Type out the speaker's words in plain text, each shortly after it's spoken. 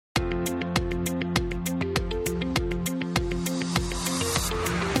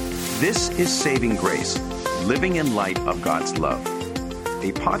This is Saving Grace, Living in Light of God's Love,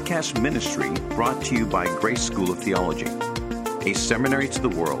 a podcast ministry brought to you by Grace School of Theology, a seminary to the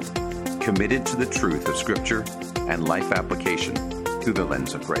world committed to the truth of Scripture and life application through the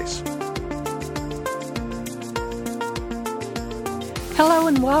lens of grace. Hello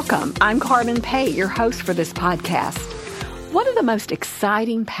and welcome. I'm Carmen Pate, your host for this podcast. One of the most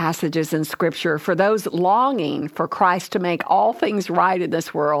exciting passages in Scripture for those longing for Christ to make all things right in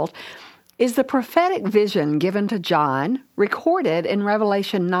this world is the prophetic vision given to John, recorded in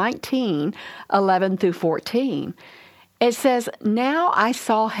Revelation 19, 11 through 14. It says, "Now I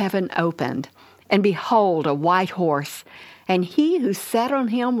saw heaven opened, and behold, a white horse, and he who sat on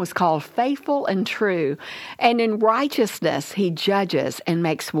him was called Faithful and True, and in righteousness he judges and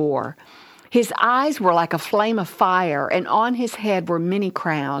makes war. His eyes were like a flame of fire, and on his head were many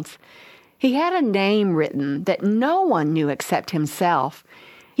crowns. He had a name written that no one knew except himself.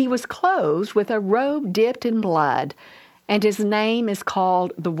 He was clothed with a robe dipped in blood, and his name is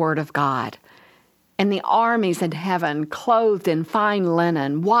called the Word of God. And the armies in heaven, clothed in fine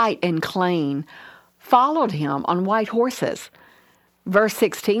linen, white and clean, followed him on white horses." Verse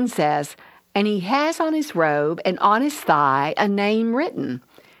 16 says, "And he has on his robe and on his thigh a name written,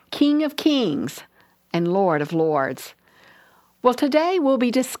 King of Kings and Lord of Lords." Well, today we'll be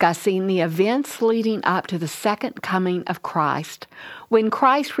discussing the events leading up to the second coming of Christ, when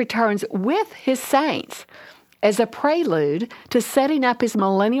Christ returns with his saints as a prelude to setting up his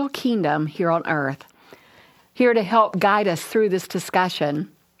millennial kingdom here on earth. Here to help guide us through this discussion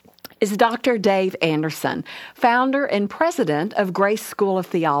is Dr. Dave Anderson, founder and president of Grace School of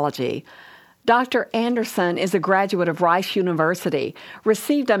Theology. Dr. Anderson is a graduate of Rice University,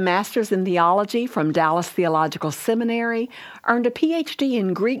 received a master's in theology from Dallas Theological Seminary, earned a PhD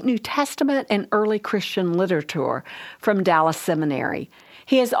in Greek New Testament and early Christian literature from Dallas Seminary.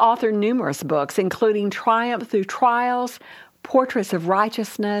 He has authored numerous books, including Triumph Through Trials, Portraits of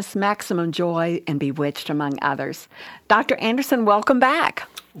Righteousness, Maximum Joy, and Bewitched, among others. Dr. Anderson, welcome back.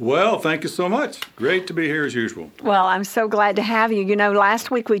 Well, thank you so much. Great to be here as usual. Well, I'm so glad to have you. You know,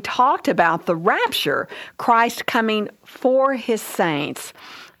 last week we talked about the rapture, Christ coming for his saints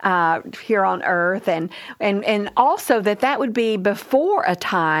here on earth, and also that would be before a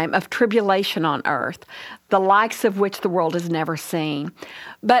time of tribulation on earth, the likes of which the world has never seen.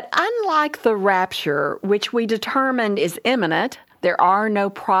 But unlike the rapture, which we determined is imminent, there are no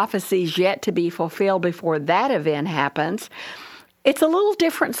prophecies yet to be fulfilled before that event happens. It's a little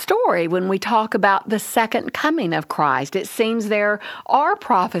different story when we talk about the second coming of Christ. It seems there are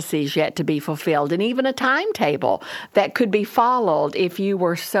prophecies yet to be fulfilled, and even a timetable that could be followed if you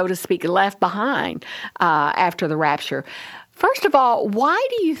were, so to speak, left behind after the rapture. First of all, why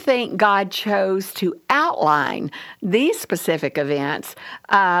do you think God chose to outline these specific events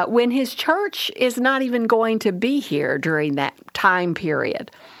when his church is not even going to be here during that time period?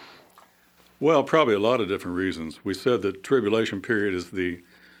 Well, probably a lot of different reasons. We said that tribulation period is the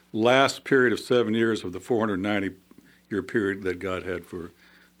last period of 7 years of the 490-year period that God had for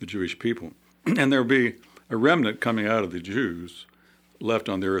the Jewish people. And there will be a remnant coming out of the Jews left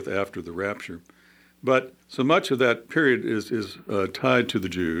on the earth after the rapture. But so much of that period is tied to the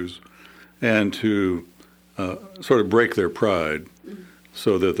Jews and to sort of break their pride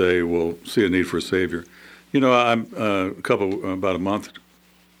so that they will see a need for a Savior. You know, I'm about a month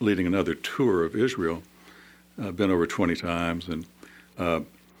leading another tour of Israel. I've been over 20 times. And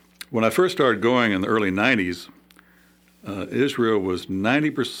when I first started going in the early 90s, Israel was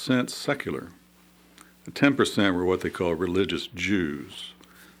 90% secular. 10% were what they call religious Jews.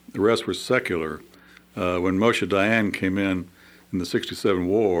 The rest were secular. When Moshe Dayan came in the 67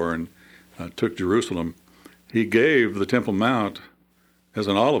 war and took Jerusalem, he gave the Temple Mount as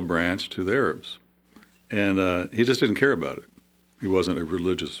an olive branch to the Arabs. And he just didn't care about it. He wasn't a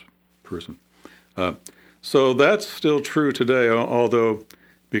religious person. So that's still true today, although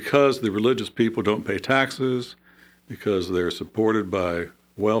because the religious people don't pay taxes, because they're supported by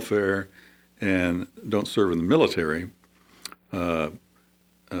welfare and don't serve in the military,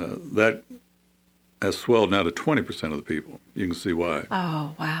 that has swelled now to 20% of the people. You can see why.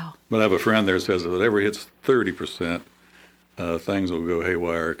 Oh, wow. But I have a friend there who says that if it ever hits 30%, things will go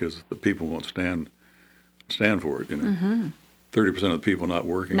haywire because the people won't stand for it, you know. Mm-hmm. 30% of the people not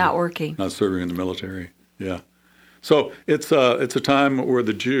working. Not serving in the military. Yeah. So it's a time where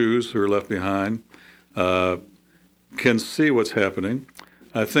the Jews who are left behind can see what's happening.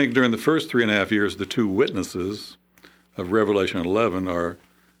 I think during the first 3.5 years, the two witnesses of Revelation 11 are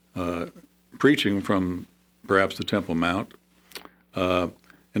preaching from perhaps the Temple Mount. And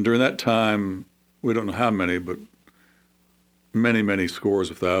during that time, we don't know how many, but many, many scores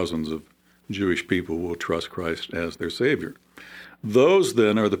of thousands of Jewish people will trust Christ as their Savior. Those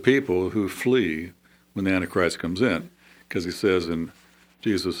then are the people who flee when the Antichrist comes in, because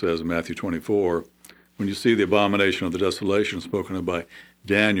Jesus says in Matthew 24, when you see the abomination of the desolation spoken of by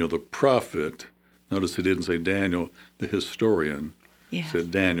Daniel the prophet, notice he didn't say Daniel the historian, he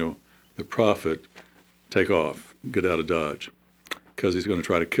said Daniel the prophet, take off, get out of Dodge, because he's going to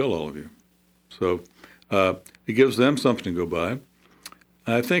try to kill all of you. So he gives them something to go by.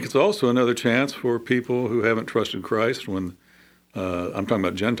 I think it's also another chance for people who haven't trusted Christ when, I'm talking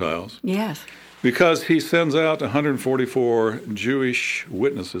about Gentiles. Yes. Because he sends out 144 Jewish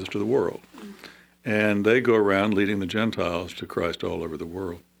witnesses to the world. And they go around leading the Gentiles to Christ all over the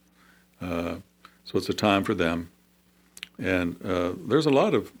world. So it's a time for them. And there's a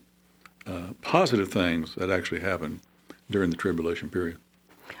lot of positive things that actually happen during the tribulation period.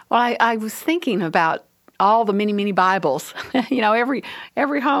 Well, I was thinking about all the many, many Bibles.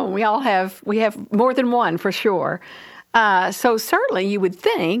 Every home we have more than one for sure. So certainly you would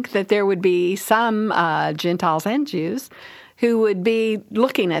think that there would be some Gentiles and Jews who would be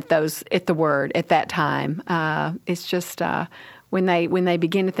looking at the Word at that time. It's just when they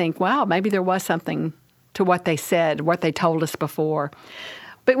begin to think, wow, maybe there was something to what they said, what they told us before.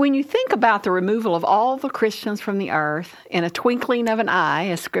 But when you think about the removal of all the Christians from the earth in a twinkling of an eye,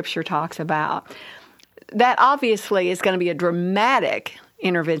 as Scripture talks about, that obviously is going to be a dramatic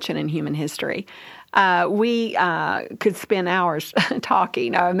intervention in human history. We could spend hours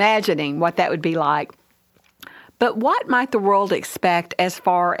talking or imagining what that would be like. But what might the world expect as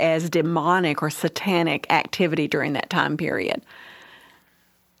far as demonic or satanic activity during that time period?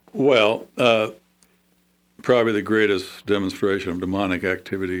 Well, probably the greatest demonstration of demonic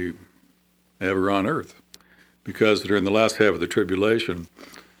activity ever on earth. Because during the last half of the tribulation,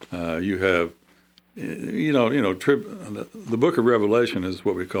 you have, the book of Revelation is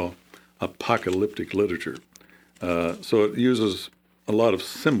what we call apocalyptic literature. So it uses a lot of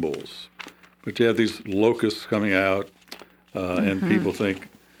symbols. But you have these locusts coming out, and people think,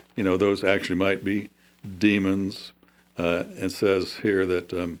 those actually might be demons. It says here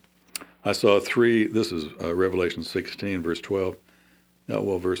that I saw three, this is Revelation 16, verse 12,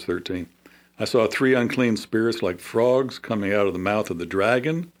 verse 13. I saw three unclean spirits like frogs coming out of the mouth of the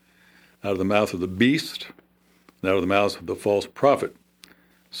dragon, out of the mouth of the beast, and out of the mouth of the false prophet.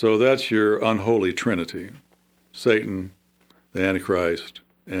 So that's your unholy trinity, Satan, the Antichrist,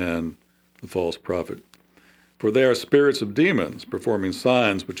 and the false prophet. For they are spirits of demons, performing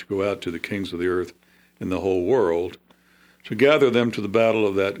signs which go out to the kings of the earth in the whole world, to gather them to the battle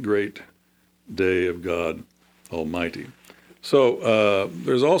of that great day of God Almighty. So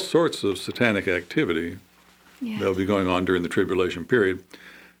there's all sorts of satanic activity that will be going on during the tribulation period.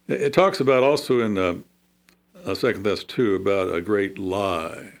 It talks about also in 2 Thess 2 about a great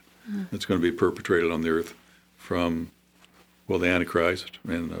lie that's going to be perpetrated on the earth from, the Antichrist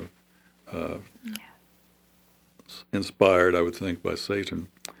and inspired, I would think, by Satan.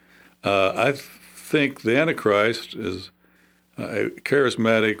 I think the Antichrist is a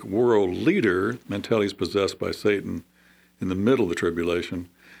charismatic world leader until he's possessed by Satan in the middle of the tribulation.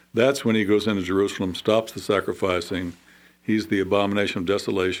 That's when he goes into Jerusalem, stops the sacrificing. He's the abomination of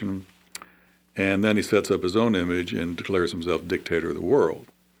desolation. And then he sets up his own image and declares himself dictator of the world.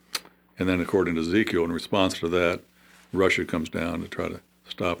 And then according to Ezekiel, in response to that, Russia comes down to try to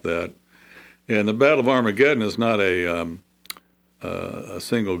stop that. And the Battle of Armageddon is not a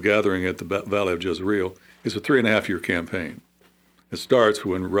single gathering at the Valley of Jezreel. It's a 3.5-year campaign. It starts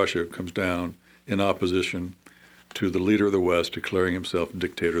when Russia comes down in opposition to the leader of the West declaring himself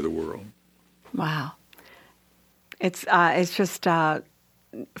dictator of the world. Wow. It's just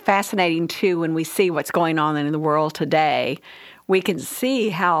fascinating, too, when we see what's going on in the world today. We can see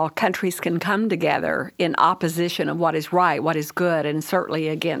how countries can come together in opposition of what is right, what is good, and certainly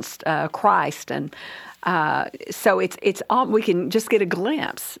against Christ. And so it's we can just get a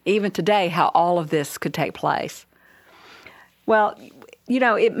glimpse, even today, how all of this could take place. Well,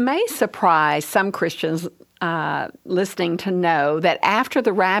 it may surprise some Christians listening to know that after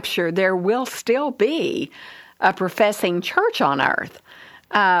the rapture, there will still be a professing church on earth.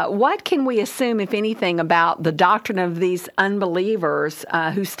 What can we assume, if anything, about the doctrine of these unbelievers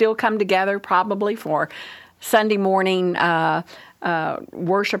who still come together probably for Sunday morning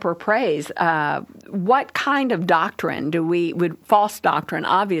worship or praise? What kind of doctrine false doctrine,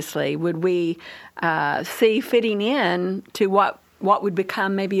 obviously, would we see fitting in to what would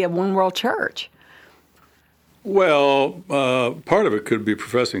become maybe a one-world church? Well, part of it could be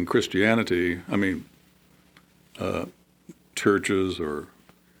professing Christianity. I mean, churches or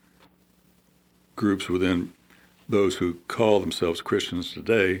groups within those who call themselves Christians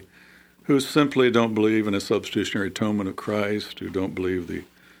today, who simply don't believe in a substitutionary atonement of Christ, who don't believe the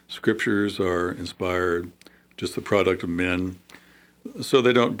Scriptures are inspired, just the product of men. So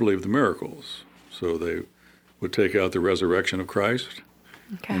they don't believe the miracles. So they would take out the resurrection of Christ.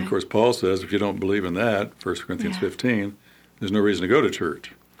 Okay. And of course, Paul says if you don't believe in that, 1 Corinthians 15, there's no reason to go to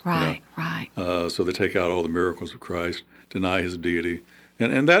church. Right, right. So they take out all the miracles of Christ, deny his deity.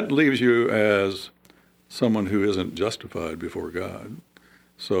 And that leaves you as someone who isn't justified before God.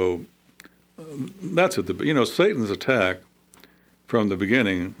 So that's it. Satan's attack from the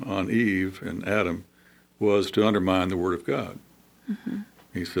beginning on Eve and Adam was to undermine the Word of God. Mm-hmm.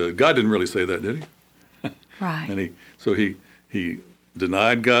 He said, God didn't really say that, did he? Right. And he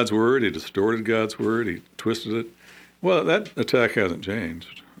denied God's Word, he distorted God's Word, he twisted it. Well, that attack hasn't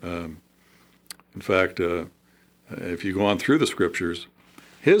changed. In fact, if you go on through the Scriptures,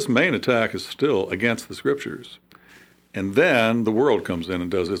 his main attack is still against the Scriptures. And then the world comes in and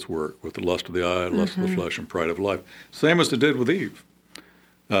does its work with the lust of the eye, lust of the flesh, and pride of life. Same as it did with Eve.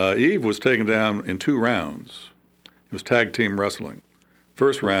 Eve was taken down in 2 rounds. It was tag team wrestling.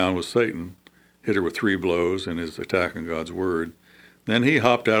 First round was Satan, hit her with 3 blows in his attack on God's Word. Then he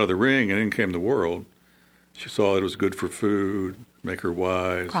hopped out of the ring and in came the world. She saw it was good for food, make her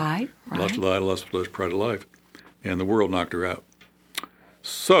wise. Right. Lust of the eye, lust of the flesh, pride of life. And the world knocked her out.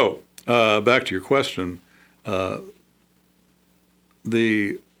 So, back to your question,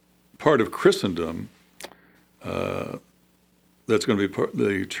 the part of Christendom that's going to be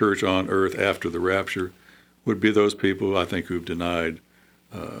the church on earth after the rapture would be those people, I think, who've denied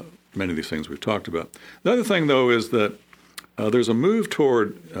many of these things we've talked about. The other thing, though, is that there's a move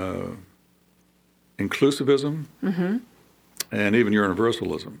toward inclusivism and even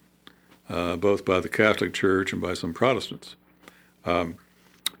universalism, both by the Catholic Church and by some Protestants, that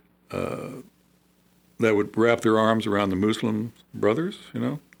would wrap their arms around the Muslim brothers,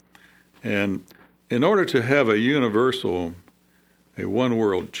 And in order to have a universal, a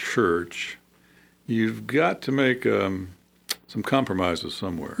one-world church, you've got to make some compromises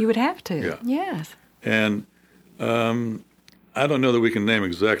somewhere. You would have to, yeah. Yes. And I don't know that we can name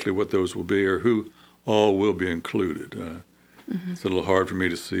exactly what those will be or who all will be included. It's a little hard for me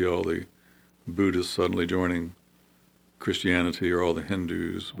to see all the Buddhists suddenly joining Christianity or all the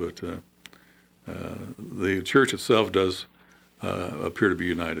Hindus, but the church itself does appear to be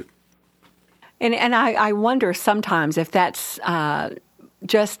united. And I wonder sometimes if that's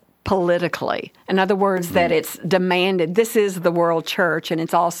just politically. In other words, that it's demanded. This is the world church, and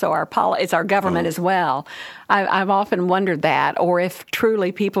it's also it's our government as well. I've often wondered that, or if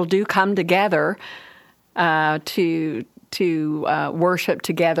truly people do come together to worship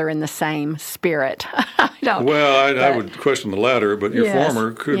together in the same spirit. I would question the latter, but your yes,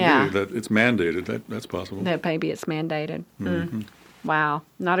 former could be that it's mandated. That's possible. That maybe it's mandated. Mm-hmm. Wow,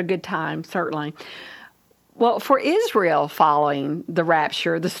 not a good time, certainly. Well, for Israel following the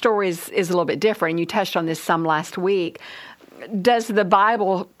rapture, the story is a little bit different. You touched on this some last week. Does the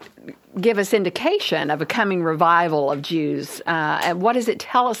Bible give us indication of a coming revival of Jews? And what does it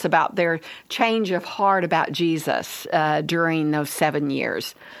tell us about their change of heart about Jesus during those 7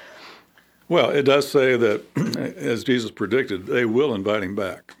 years? Well, it does say that, as Jesus predicted, they will invite him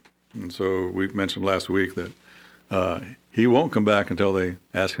back. And so we mentioned last week that he won't come back until they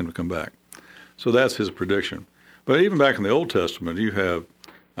ask him to come back. So that's his prediction. But even back in the Old Testament, you have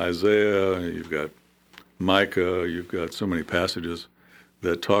Isaiah, you've got Micah, you've got so many passages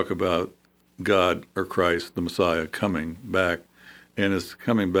that talk about God or Christ, the Messiah, coming back, and is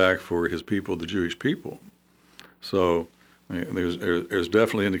coming back for his people, the Jewish people. So there's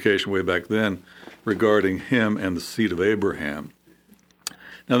definitely indication way back then regarding him and the seed of Abraham.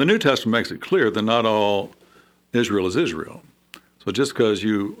 Now, the New Testament makes it clear that not all Israel is Israel. So just because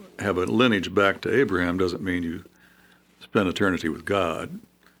you have a lineage back to Abraham doesn't mean you spend eternity with God.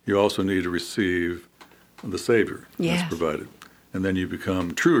 You also need to receive the Savior that's provided. And then you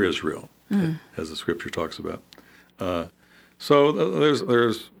become true Israel, as the Scripture talks about. So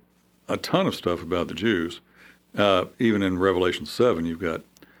there's a ton of stuff about the Jews. Even in Revelation 7, you've got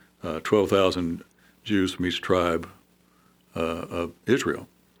 12,000 Jews from each tribe of Israel,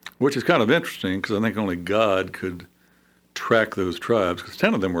 which is kind of interesting because I think only God could track those tribes, because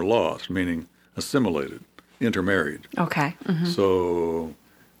 10 of them were lost, meaning assimilated, intermarried. Okay. Mm-hmm. So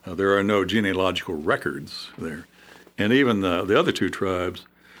there are no genealogical records there. And even the other 2 tribes,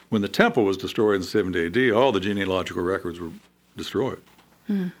 when the temple was destroyed in 70 AD, all the genealogical records were destroyed.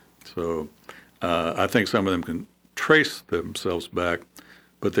 So I think some of them can trace themselves back,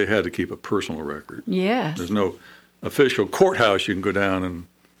 but they had to keep a personal record. Yes. There's no official courthouse you can go down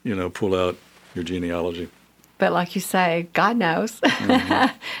and, pull out your genealogy. But like you say, God knows.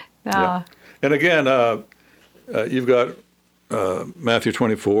 Yeah. And again, you've got Matthew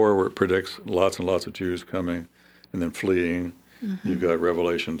 24, where it predicts lots and lots of Jews coming and then fleeing. You've got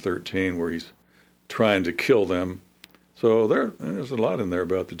Revelation 13, where he's trying to kill them. So there's a lot in there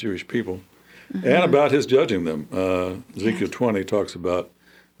about the Jewish people and about his judging them. Ezekiel 20 talks about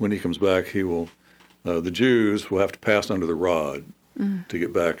when he comes back, the Jews will have to pass under the rod to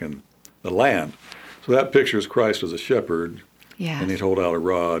get back in the land. So that pictures Christ as a shepherd, and he'd hold out a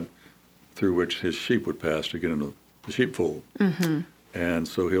rod through which his sheep would pass to get into the sheepfold. And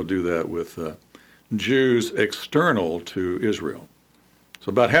so he'll do that with Jews external to Israel.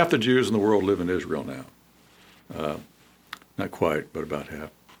 So about half the Jews in the world live in Israel now. Not quite, but about half.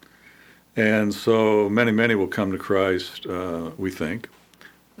 And so many will come to Christ, we think,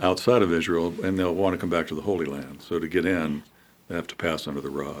 outside of Israel, and they'll want to come back to the Holy Land. So to get in, they have to pass under the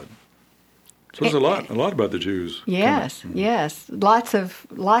rod. So there's a lot about the Jews. Yes, yes, lots of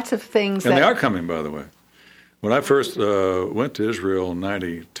things. And they are coming, by the way. When I first went to Israel in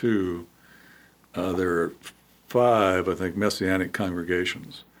 '92, there were 5, I think, Messianic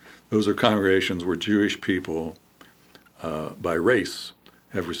congregations. Those are congregations where Jewish people, by race,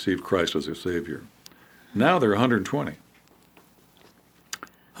 have received Christ as their Savior. Now there are 120.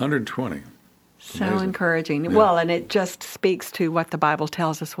 120. So amazing. encouraging. Yeah. Well, and it just speaks to what the Bible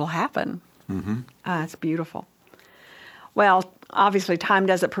tells us will happen. It's beautiful. Well, obviously, time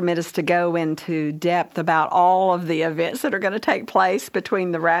doesn't permit us to go into depth about all of the events that are going to take place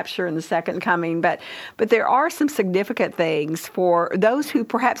between the rapture and the second coming, but there are some significant things for those who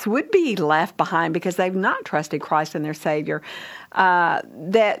perhaps would be left behind because they've not trusted Christ and their Savior,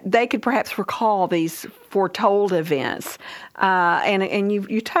 that they could perhaps recall these foretold events. And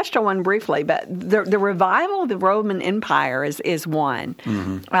you touched on one briefly, but the revival of the Roman Empire is one.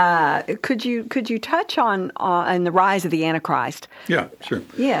 Could you touch on the rise of the Antichrist? Yeah, sure.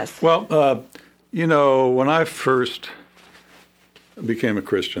 Yes. Well, when I first became a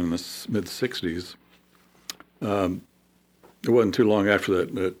Christian in the mid-'60s, it wasn't too long after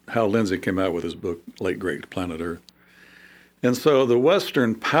that Hal Lindsey came out with his book, Late Great Planet Earth. And so the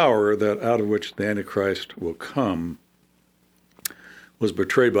Western power that out of which the Antichrist will come was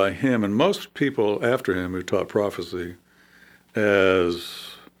portrayed by him and most people after him who taught prophecy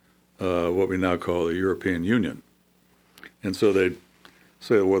as what we now call the European Union. And so they'd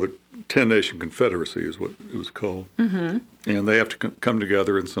say, well, the 10-nation confederacy is what it was called. And they have to come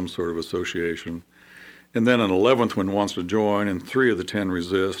together in some sort of association. And then an 11th one wants to join, and 3 of the 10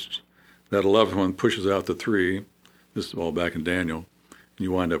 resist. That 11th one pushes out the 3. This is all back in Daniel. And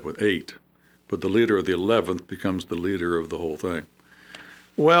you wind up with 8. But the leader of the 11th becomes the leader of the whole thing.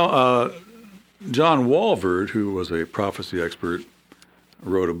 Well, John Walvoord, who was a prophecy expert,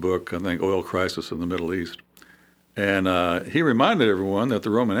 wrote a book, I think, Oil Crisis in the Middle East. And he reminded everyone that the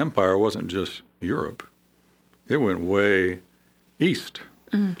Roman Empire wasn't just Europe. It went way east.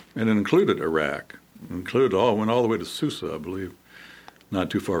 And it included Iraq. Went all the way to Susa, I believe, not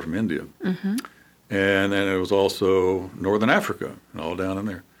too far from India. And then it was also northern Africa, and all down in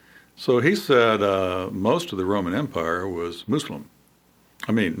there. So he said most of the Roman Empire was Muslim.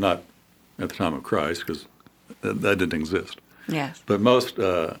 I mean, not at the time of Christ, because that didn't exist. Yes. But most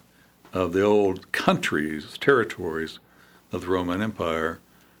of the old countries, territories of the Roman Empire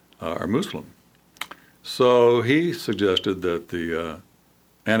are Muslim. So he suggested that the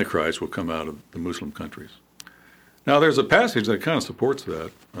Antichrist will come out of the Muslim countries. Now, there's a passage that kind of supports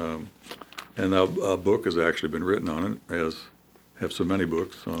that. And a book has actually been written on it, as have so many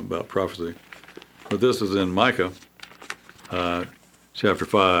books about prophecy. But this is in Micah, chapter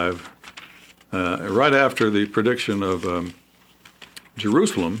 5, right after the prediction of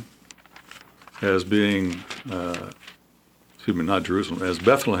Jerusalem as being, not Jerusalem, as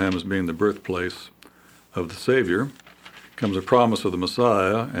Bethlehem as being the birthplace of the Savior, comes a promise of the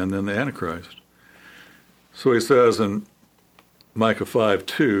Messiah and then the Antichrist. So he says in Micah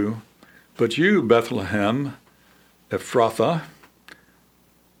 5:2, "But you, Bethlehem, Ephrathah,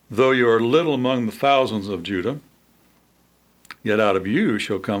 though you are little among the thousands of Judah, yet out of you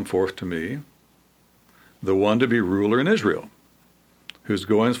shall come forth to me the one to be ruler in Israel, whose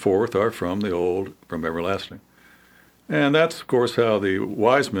goings forth are from the old, from everlasting." And that's, of course, how the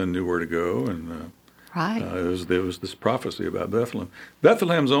wise men knew where to go. And there was this prophecy about Bethlehem.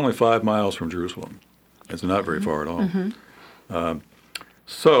 Bethlehem's only 5 miles from Jerusalem. It's not very far at all.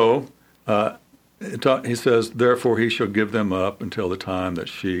 He says, "Therefore he shall give them up until the time that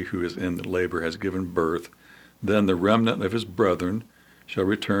she who is in labor has given birth. Then the remnant of his brethren shall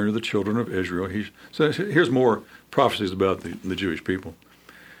return to the children of Israel." So here's more prophecies about the Jewish people.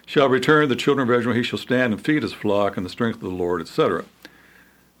 shall return the children of Israel. He shall stand and feed his flock in the strength of the Lord, etc.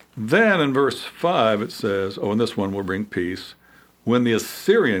 Then in verse 5 it says, and this one will bring peace. When the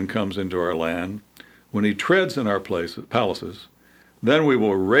Assyrian comes into our land, when he treads in our palaces, then we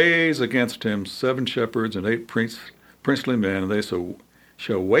will raise against him 7 shepherds and 8 princely men, and they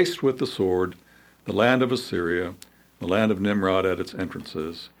shall waste with the sword the land of Assyria, the land of Nimrod at its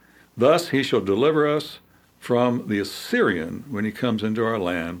entrances. Thus he shall deliver us from the Assyrian when he comes into our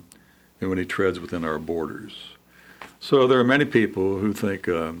land and when he treads within our borders. So there are many people who think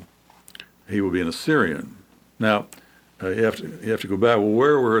he will be an Assyrian. Now, you have to go back. Well,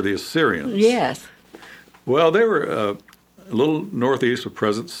 where were the Assyrians? Yes. Well, they were a little northeast of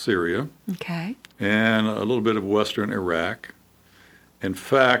present Syria. Okay. And a little bit of western Iraq. In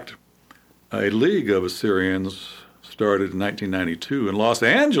fact, a league of Assyrians started in 1992 in Los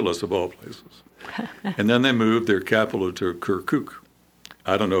Angeles, of all places. And then they moved their capital to Kirkuk.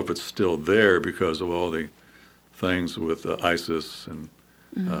 I don't know if it's still there because of all the things with ISIS and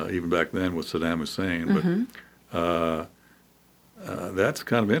even back then with Saddam Hussein. But that's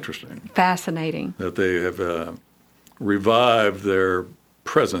kind of interesting. Fascinating. That they have revived their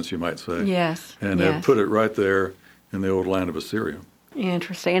presence, you might say. Yes. And have put it right there in the old land of Assyria.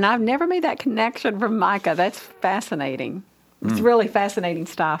 Interesting. And I've never made that connection from Micah. That's fascinating. It's really fascinating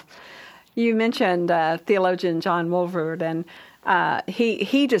stuff. You mentioned theologian John Walvoord, and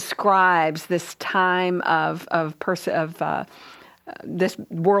he describes this time of this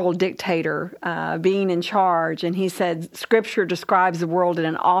world dictator being in charge, and he said Scripture describes the world in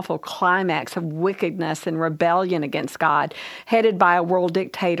an awful climax of wickedness and rebellion against God, headed by a world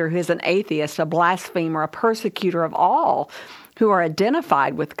dictator who is an atheist, a blasphemer, a persecutor of all who are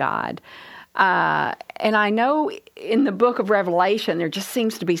identified with God. And I know in the book of Revelation, there just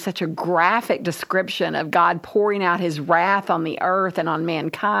seems to be such a graphic description of God pouring out his wrath on the earth and on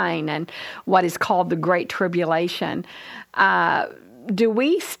mankind and what is called the Great Tribulation. Do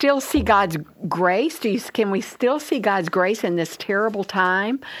we still see God's grace? Can we still see God's grace in this terrible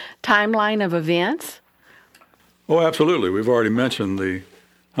timeline of events? Oh, absolutely. We've already mentioned the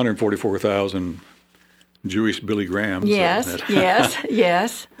 144,000 Jewish Billy Grahams.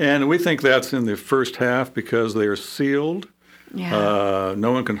 Yes. And we think that's in the first half because they are sealed. Yeah.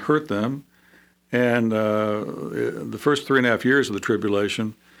 No one can hurt them. And the first 3.5 years of the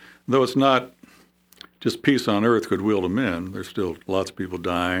tribulation, though it's not just peace on earth, goodwill to men, there's still lots of people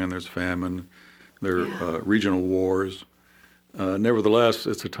dying, there's famine, there are regional wars. Nevertheless,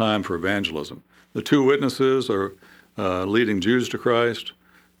 it's a time for evangelism. The 2 witnesses are leading Jews to Christ.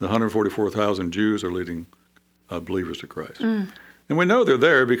 The 144,000 Jews are leading believers to Christ. And we know they're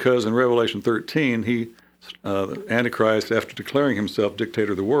there because in Revelation 13, the Antichrist, after declaring himself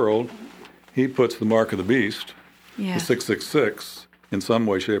dictator of the world, he puts the mark of the beast, the 666, in some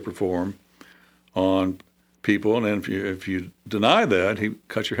way, shape, or form, on people. And if you deny that, he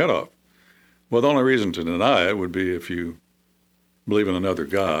cuts your head off. Well, the only reason to deny it would be if you believe in another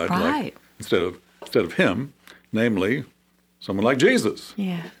God, right. like, instead of him, namely someone like Jesus.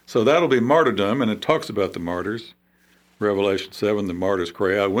 Yeah. So that'll be martyrdom, and it talks about the martyrs. Revelation 7, the martyrs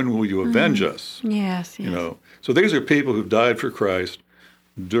cry out, "When will you avenge us?" Yes. You know. So these are people who've died for Christ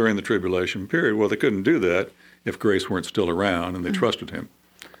during the tribulation period. Well, they couldn't do that if grace weren't still around and they trusted him.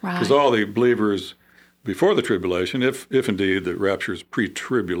 Right. Because all the believers before the tribulation, if indeed the rapture is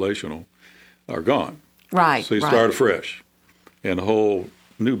pre-tribulational, are gone. Right. So you start afresh. And a whole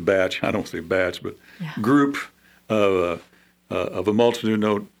new batch, I don't say batch, but group of a multitude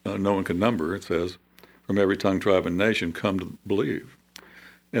no one can number, it says, from every tongue, tribe, and nation come to believe.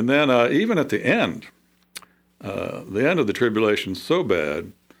 And then even at the end of the tribulation is so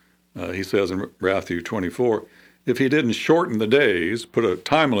bad, he says in Matthew 24, if he didn't shorten the days, put a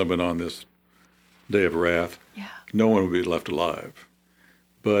time limit on this day of wrath, no one would be left alive.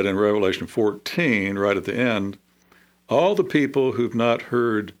 But in Revelation 14, right at the end, all the people who've not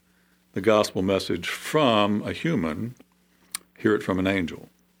heard the gospel message from a human hear it from an angel.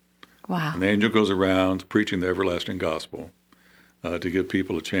 Wow. And the angel goes around preaching the everlasting gospel to give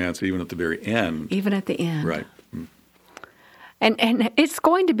people a chance, even at the very end. Even at the end. Right. And it's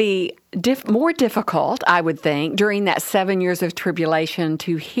going to be more difficult, I would think, during that 7 years of tribulation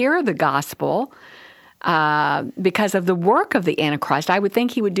to hear the gospel because of the work of the Antichrist. I would think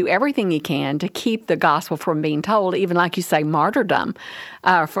he would do everything he can to keep the gospel from being told, even like you say, martyrdom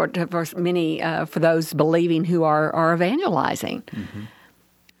for many, for those believing who are evangelizing. Mm-hmm.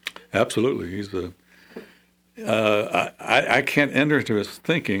 Absolutely. He's I can't enter into his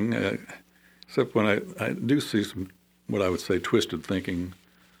thinking, except when I do see some, what I would say, twisted thinking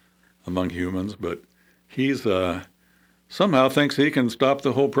among humans, but he's somehow thinks he can stop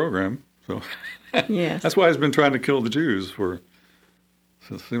the whole program. So Yes. that's why he's been trying to kill the Jews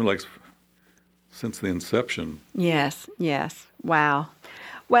it seems like since the inception. Yes, yes. Wow.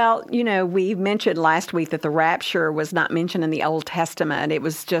 Well, we mentioned last week that the rapture was not mentioned in the Old Testament. It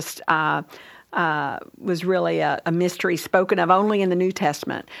was just was really a mystery spoken of only in the New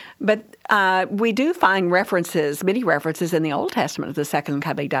Testament. But we do find many references in the Old Testament of the second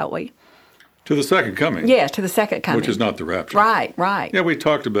coming, don't we? To the second coming. Yes, to the second coming. Which is not the rapture. Right, right. Yeah, we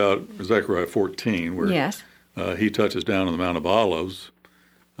talked about Zechariah 14, where yes. He touches down on the Mount of Olives.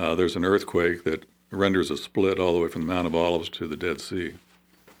 There's an earthquake that renders a split all the way from the Mount of Olives to the Dead Sea.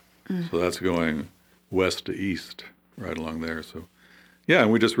 So that's going west to east, right along there. So, yeah,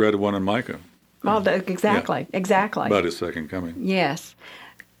 and we just read one in Micah. Well, exactly. About his second coming. Yes.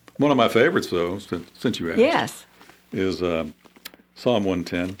 One of my favorites, though, since you asked, yes, is Psalm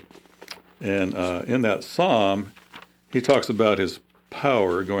 110. And in that psalm, he talks about his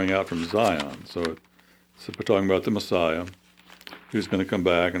power going out from Zion. So we're talking about the Messiah, who's going to come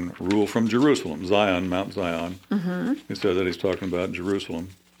back and rule from Jerusalem, Zion, Mount Zion. Mm-hmm. He says that he's talking about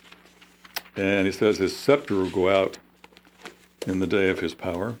Jerusalem. And he says his scepter will go out in the day of his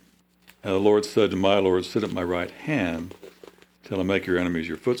power. And the Lord said to my Lord, sit at my right hand till I make your enemies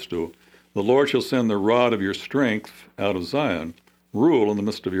your footstool. The Lord shall send the rod of your strength out of Zion, rule in the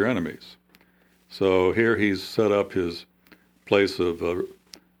midst of your enemies. So here he's set up his place of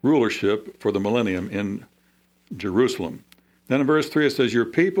rulership for the millennium in Jerusalem. Then in verse 3 it says, your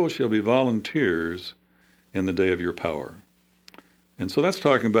people shall be volunteers in the day of your power. And so that's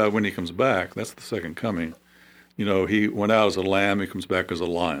talking about when he comes back. That's the second coming. He went out as a lamb, he comes back as a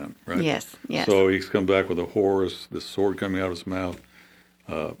lion, right? Yes, yes. So he's come back with a horse, this sword coming out of his mouth,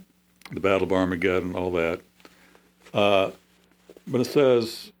 the battle of Armageddon, all that. But it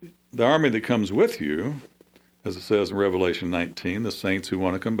says, the army that comes with you, as it says in Revelation 19, the saints who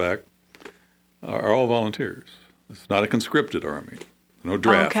want to come back, are all volunteers. It's not a conscripted army, no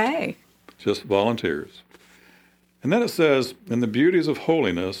draft. Okay. Just volunteers. And then it says, in the beauties of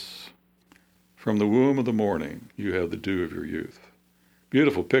holiness, from the womb of the morning, you have the dew of your youth.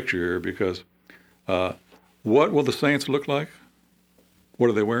 Beautiful picture here, because what will the saints look like? What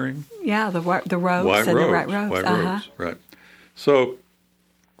are they wearing? Yeah, the robes the white robes. White robes, right. So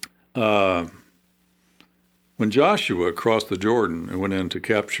when Joshua crossed the Jordan and went in to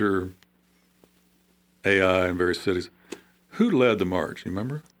capture Ai and various cities, who led the march? You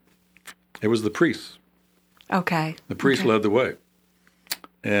remember? It was the priests. Okay. The priests led the way.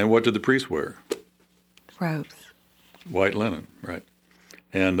 And what did the priests wear? Robes. White linen, right.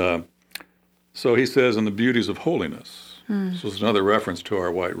 And so he says, in the beauties of holiness. So it's another reference to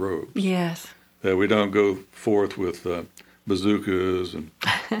our white robes. Yes. That we don't go forth with bazookas and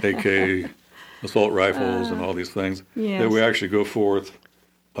AK assault rifles and all these things. Yes. That we actually go forth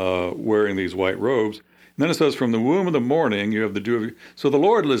wearing these white robes. And then it says, from the womb of the morning, you have the dew of your... So the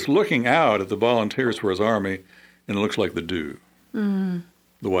Lord is looking out at the volunteers for his army, and it looks like the dew.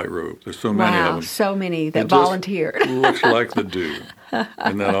 The white robes. There's so many of them. So many that volunteered. It looks like the dew.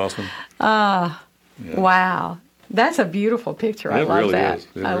 Isn't that awesome? Yeah. Wow. That's a beautiful picture. I love that.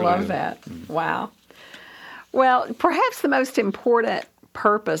 I love that. Wow. Well, perhaps the most important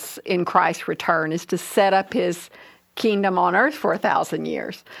purpose in Christ's return is to set up his kingdom on earth for 1,000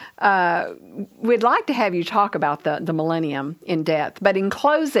 years. We'd like to have you talk about the millennium in depth, but in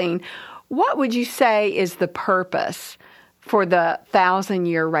closing, what would you say is the purpose for the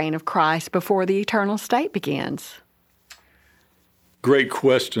 1,000-year reign of Christ before the eternal state begins? Great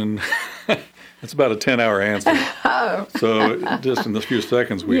question. It's about a 10-hour answer. So just in the few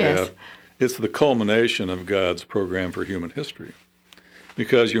seconds we have, it's the culmination of God's program for human history.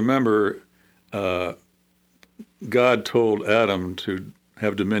 Because you remember, God told Adam to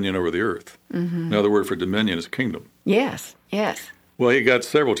have dominion over the earth. Another word for dominion is kingdom. Yes, yes. Well, he got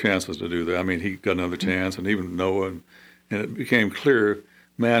several chances to do that. I mean, he got another chance, and even Noah, and it became clear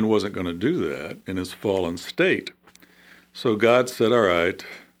man wasn't going to do that in his fallen state. So God said, all right,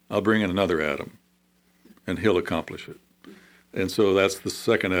 I'll bring in another Adam, and he'll accomplish it. And so that's the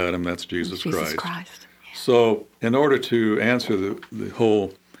second Adam, that's Jesus Christ. Yeah. So in order to answer the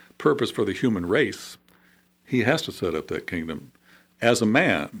whole purpose for the human race, he has to set up that kingdom as a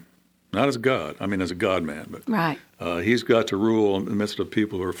man, not as God. I mean, as a God-man. But right. He's got to rule in the midst of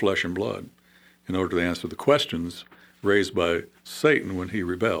people who are flesh and blood in order to answer the questions raised by Satan when he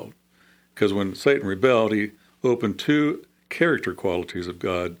rebelled. Because when Satan rebelled, he opened two character qualities of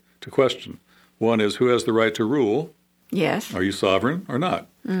God to question. One is, who has the right to rule? Yes. Are you sovereign or not?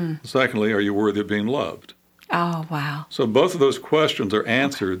 Secondly, are you worthy of being loved? Oh, wow. So both of those questions are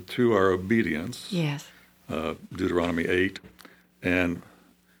answered through our obedience. Yes. Deuteronomy 8, and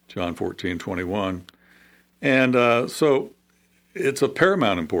John 14:21. And so it's of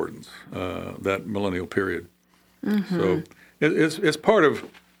paramount importance, that millennial period. Mm-hmm. So it's part of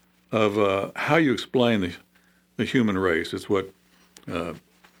how you explain the human race. It's what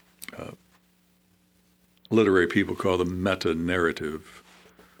literary people call the meta-narrative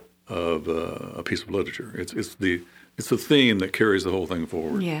of a piece of literature. It's the theme that carries the whole thing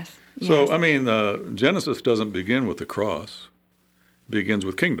forward. Yes. So, I mean, Genesis doesn't begin with the cross. It begins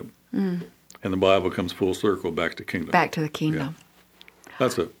with kingdom. Mm. And the Bible comes full circle back to kingdom. Back to the kingdom. Yeah.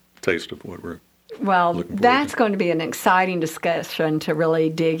 That's a taste of what we're Well, that's going to be an exciting discussion to really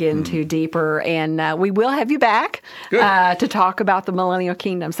dig into deeper, and we will have you back to talk about the millennial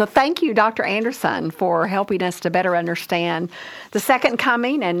kingdom. So thank you, Dr. Anderson, for helping us to better understand the second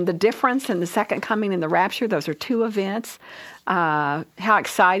coming and the difference in the second coming and the rapture. Those are two events. How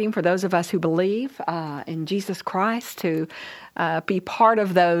exciting for those of us who believe in Jesus Christ to be part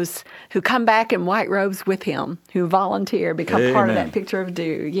of those who come back in white robes with him, who volunteer, become Amen. part of that picture of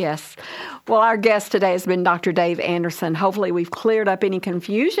dew. Yes. Well, our guest today has been Dr. Dave Anderson. Hopefully we've cleared up any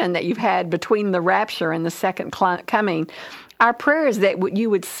confusion that you've had between the rapture and the second coming. Our prayer is that you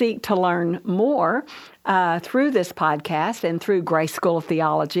would seek to learn more through this podcast and through Grace School of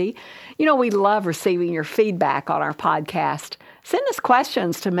Theology. You know, we love receiving your feedback on our podcast. Send us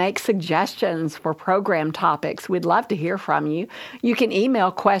questions to make suggestions for program topics. We'd love to hear from you. You can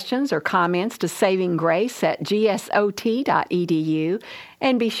email questions or comments to savinggrace@gsot.edu,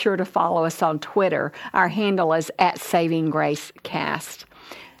 and be sure to follow us on Twitter. Our handle is @SavingGraceCast.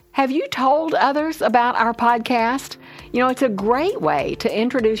 Have you told others about our podcast? You know, it's a great way to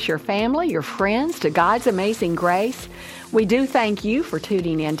introduce your family, your friends to God's amazing grace. We do thank you for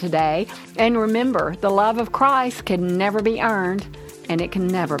tuning in today. And remember, the love of Christ can never be earned, and it can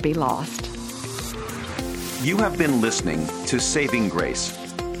never be lost. You have been listening to Saving Grace,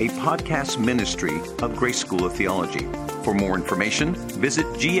 a podcast ministry of Grace School of Theology. For more information, visit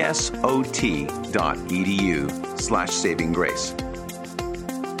gsot.edu/savinggrace.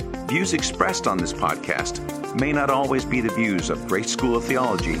 Views expressed on this podcast may not always be the views of Grace School of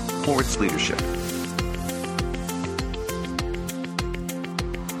Theology or its leadership.